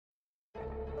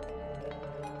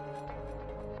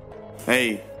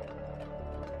Hey.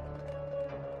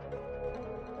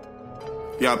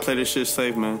 You gotta play this shit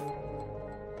safe, man.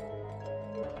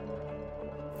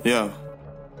 Yeah.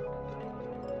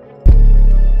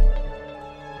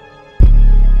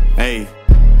 Hey.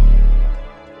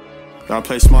 Gotta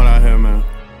play smart out here, man.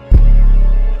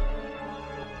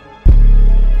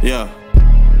 Yeah.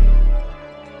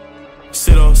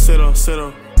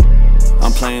 Slimesito.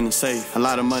 I'm playing it safe. A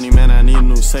lot of money, man, I need a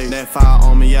new safe. That fire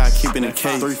on me, yeah, I keep it in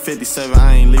case. 357,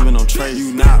 I ain't leaving no trace.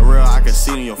 You not real, I can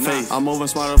see it in your face. I'm moving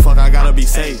smarter, fuck, I gotta be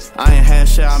safe. I ain't had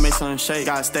shit, I made something shake.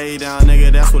 Gotta stay down,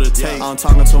 nigga, that's what it takes. I'm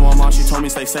talking to my mom, she told me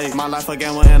stay safe. My life a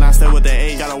gamble and I stay with the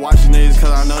A. Gotta watch these niggas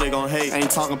cause I know they gon' hate. Ain't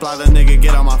talking block, that nigga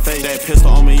get out my face. That pistol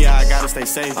on me, yeah, I gotta stay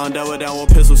safe. I'm double down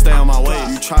with pistol, stay on my way.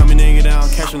 You try me, nigga, down,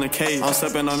 catching the case. I'm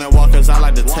stepping on that walk cause I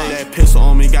like to take. That pistol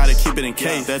on me, gotta keep it in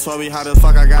case. That's why we how the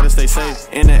fuck I gotta stay safe.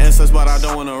 In the SS, but I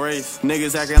don't wanna race.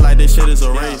 Niggas acting like this shit is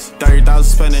a race. 30,000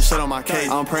 spend that shit on my case.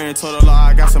 I'm praying to the Lord,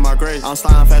 I got some my grace. I'm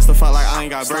sliding fast to fuck like I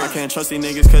ain't got brakes. I can't trust these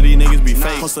niggas cause these niggas be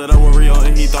fake. Posted up with Rio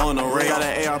and he throwing a ray. Got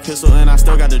an AR pistol and I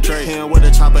still got the Drake. Hitting with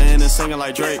the chopper and then singing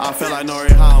like Drake. I feel like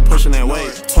Nori how I'm pushing that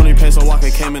weight. 20 peso walker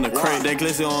came in the crate. That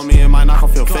glizzy on me and might knock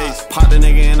off your face. Pop the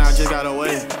nigga and I just got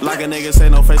away. Like a nigga say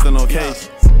no face to no case.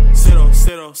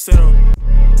 Slimesito.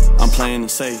 I'm playing it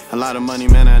safe. A lot of money,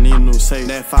 man, I need a new safe.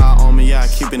 That fire on me, yeah, I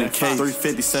keep it in case.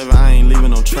 357, I ain't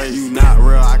leaving no trace. You not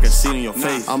real, I can see it in your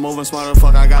face. I'm moving smarter,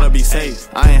 fuck, I gotta be safe.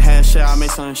 I ain't had shit, I made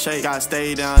something shake. Gotta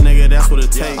stay down, nigga, that's what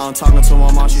it takes. I'm talking to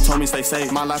my mom, she told me stay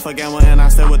safe. My life a gamble and I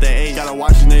stay with the A. Gotta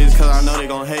watch these niggas cause I know they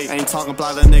gon' hate. Ain't talking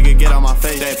block, that nigga get out my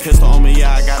face. That pistol on me,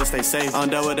 yeah, I gotta stay safe. I'm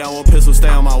double down with pistol, stay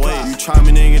on my way. You try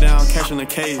me, nigga, down, catching the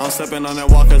case. I'm stepping on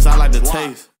that walk cause I like the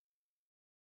taste.